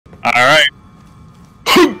Alright.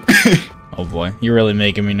 Oh boy, you're really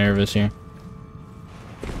making me nervous here.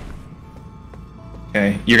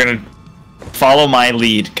 Okay, you're gonna follow my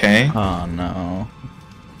lead, okay? Oh no.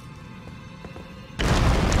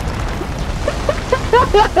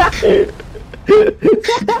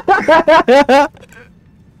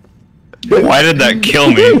 Why did that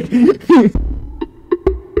kill me?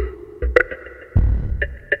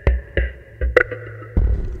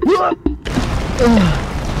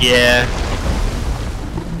 Yeah.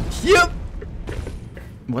 Yep.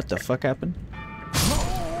 What the fuck happened?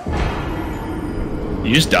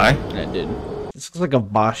 You just die? I did. This looks like a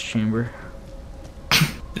boss chamber.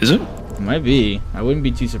 Is it? It might be. I wouldn't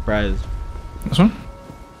be too surprised. This one?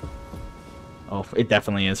 Oh, it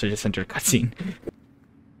definitely is. I just entered a cutscene.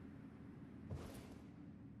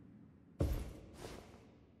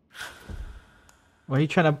 Why are you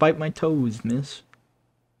trying to bite my toes, miss?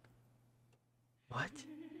 What?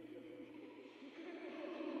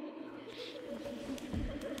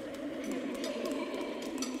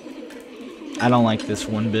 I don't like this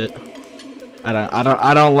one bit.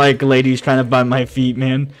 I don't like ladies trying to bite my feet,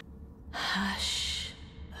 man. Hush,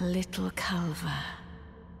 little Calva.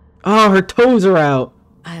 Oh, her toes are out.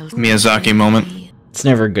 Miyazaki moment. It's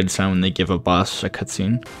never a good sign when they give a boss a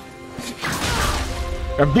cutscene.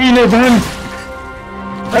 I'm being event.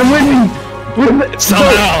 I'm winning.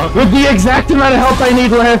 Somehow. With the exact amount of help I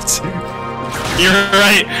need left. You're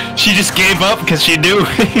right. She just gave up because she knew.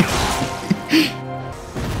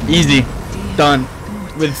 Easy. Done.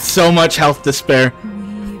 With so much health to spare.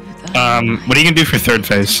 What are you gonna do for third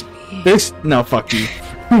phase? This? No, fuck you.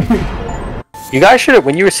 You guys should have,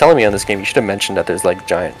 when you were selling me on this game, you should have mentioned that there's like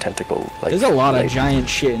giant tentacle. Like, there's a lot of giant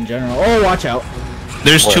shit in general. Oh, watch out.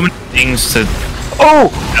 There's too many things to. Oh!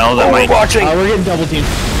 Tell that we're watching! We're getting double teamed.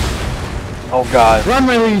 Oh god. Run,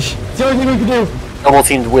 my leash. It's the only thing we can do. Double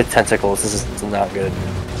teamed with tentacles. This is not good.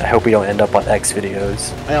 I hope we don't end up on X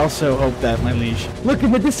videos. I also hope that, my leash. Look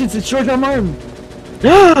in the distance, it's George Martin.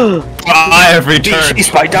 I have returned. He's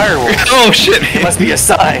by direwolf. Oh shit! It must be a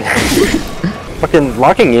sign. Fucking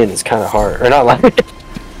locking in is kind of hard, or not locking.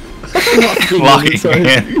 Locking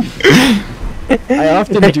in. I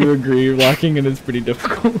often do agree. Locking in is pretty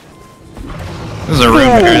difficult. This is a room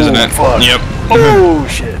bear, isn't it? Fuck. Yep. Oh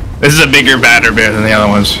shit. This is a bigger, badder bear than the other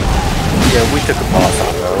ones. Yeah, we took a boss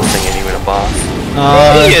on it. I don't think anyone a boss.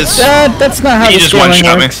 He is. That's not how He the just scaling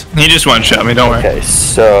one-shot me. works. He just one-shot me, don't worry. Okay,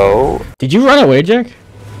 so... Did you run away, Jack?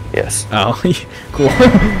 Yes. Oh, cool.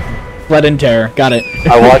 Blood and terror. Got it.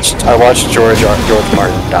 I watched George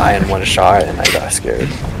Martin die in one shot, and I got scared.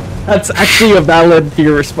 That's actually a valid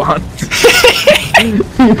fear response.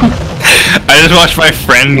 I just watched my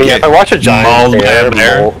friend get I watch a giant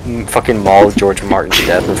bear fucking maul George Martin to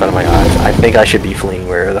death in front of my eyes. I think I should be fleeing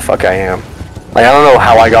wherever the fuck I am. Like, I don't know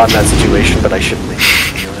how I got in that situation, but I should leave.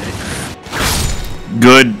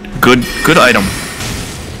 Good item.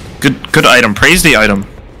 Good item. Praise the item.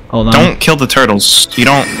 Hold on. Don't kill the turtles. You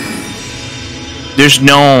don't. There's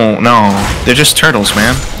no. They're just turtles,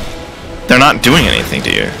 man. They're not doing anything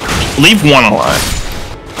to you. Leave one alive.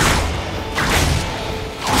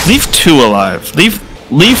 Leave two alive. Leave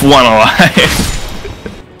one alive.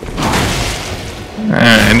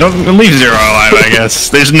 And don't leave zero alive, I guess.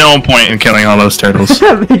 There's no point in killing all those turtles.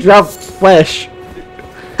 They drop flesh.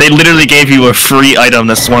 They literally gave you a free item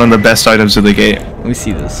that's one of the best items of the game. Let me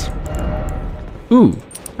see this. Ooh,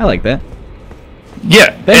 I like that.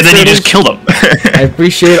 Yeah, Thanks, and then you turtles. just killed them. I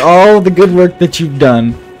appreciate all the good work that you've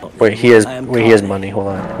done. Wait, he has money. Hold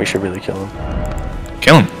on. We should really kill him.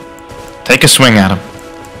 Kill him. Take a swing at him.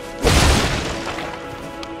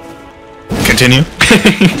 Continue.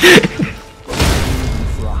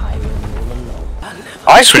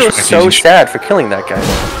 I Switch feel back so easy. sad for killing that guy.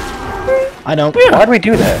 I don't. Why'd we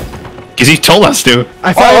do that? Because he told us to.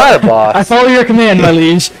 I Follow the boss. I follow your command, my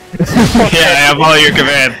liege. Yeah, I follow your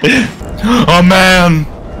command. Oh man.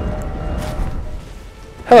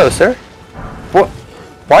 Hello, sir. What?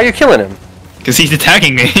 Why are you killing him? Because he's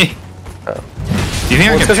attacking me. Oh. Do you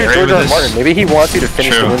think I It's can because you're parry George with R. this? Martin. Maybe he wants you to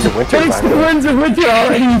finish True. the Winds of Winter. Finish the finally. winds of winter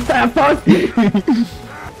already, you fat fuck.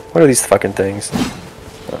 What are these fucking things?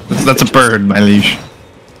 That's a bird, my liege.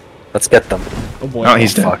 Let's get them. Oh boy. Oh,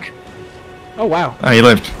 he's dead. Fuck. Oh wow. Oh, he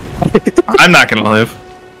lived. I'm not gonna live.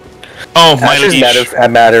 Oh, my Ash's liege.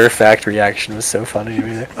 matter of fact reaction was so funny to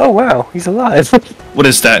me. Like, oh wow, he's alive. What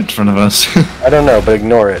is that in front of us? I don't know, but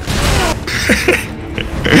ignore it.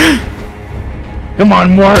 Come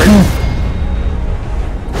on, Martin.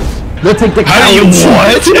 We'll take the How do you cowards.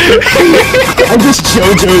 what? I just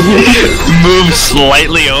Jojo'd you. Move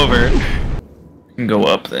slightly over. You can go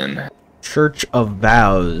up then. Church of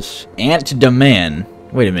Vows. Ant Demand.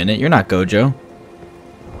 Wait a minute, you're not Gojo.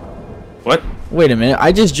 What? Wait a minute,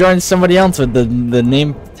 I just joined somebody else with the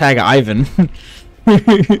name tag Ivan.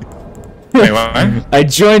 Wait, what? I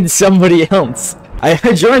joined somebody else. I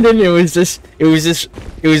joined in. It was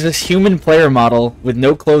this human player model with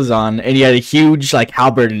no clothes on, and he had a huge like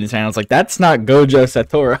halberd in his hand. I was like, that's not Gojo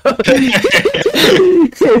Satoru.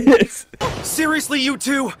 Seriously, you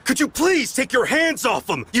two? Could you please take your hands off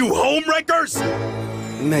him, you homewreckers?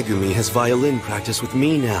 Megumi has violin practice with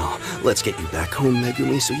me now. Let's get you back home,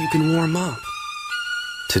 Megumi, so you can warm up.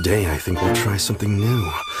 Today, I think we'll try something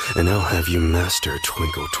new, and I'll have you master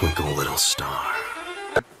Twinkle Twinkle Little Star.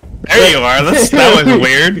 There you are. That was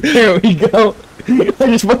weird. There we go. I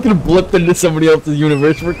just fucking blipped into somebody else's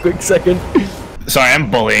universe for a quick second. Sorry, I'm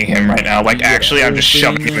bullying him right now. Like, actually, I'm just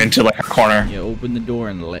shoving him into like a corner. Yeah, open the door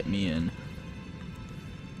and let me in.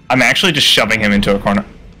 I'm actually just shoving him into a corner.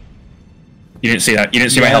 You didn't see that. You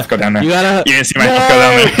didn't see my health go down there. You didn't see my health go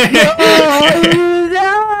down there.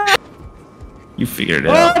 No! You figured it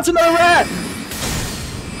Oh, out. it's another rat!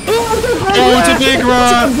 Oh, it's a big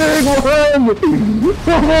rat! It's a big one!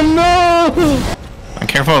 Oh no! I'm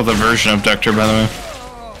careful of the version abductor, by the way.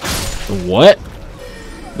 The what?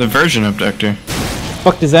 The version abductor. The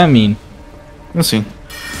fuck does that mean? We'll see.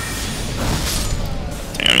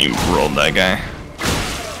 Damn, you rolled that guy.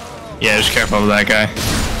 Yeah, just careful of that guy.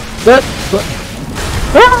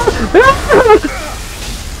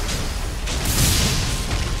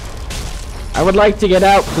 I would like to get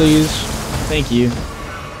out, please. Thank you.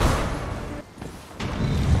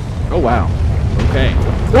 Oh wow. Okay.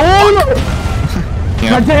 Oh no!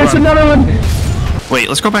 Yeah, There's another one. wait,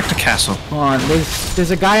 let's go back to castle. Hold on.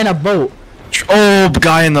 There's a guy in a boat. Oh,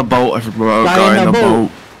 guy in the boat. I forgot about guy in the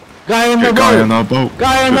boat. Guy in the boat. Guy in the boat.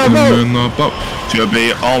 Guy in the boat. In the boat. Should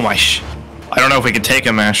be. Oh my I don't know if we can take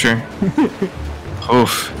him, Asher.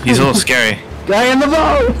 Oof. He's a little scary. Guy in the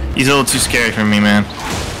boat. He's a little too scary for me, man.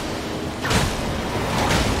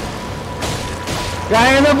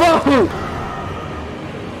 Guy in the boat.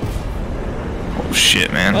 Oh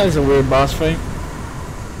shit, man. That was a weird boss fight.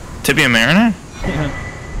 Tibia Mariner?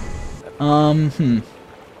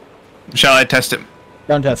 Shall I test it?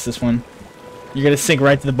 Don't test this one. You're gonna sink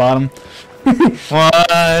right to the bottom.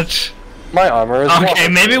 What? My armor is Okay,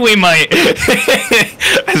 maybe we might.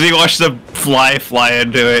 As we watch the fly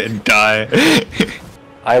into it and die.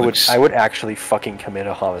 I would actually fucking commit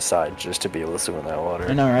a homicide just to be able to swim in that water.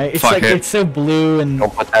 I know, right? It's Fuck like it. it's so blue and.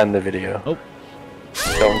 Don't put that in the video. Oh.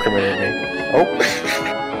 Don't incriminate me.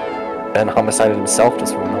 Oh. Ben homicided himself to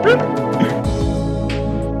swim in the water.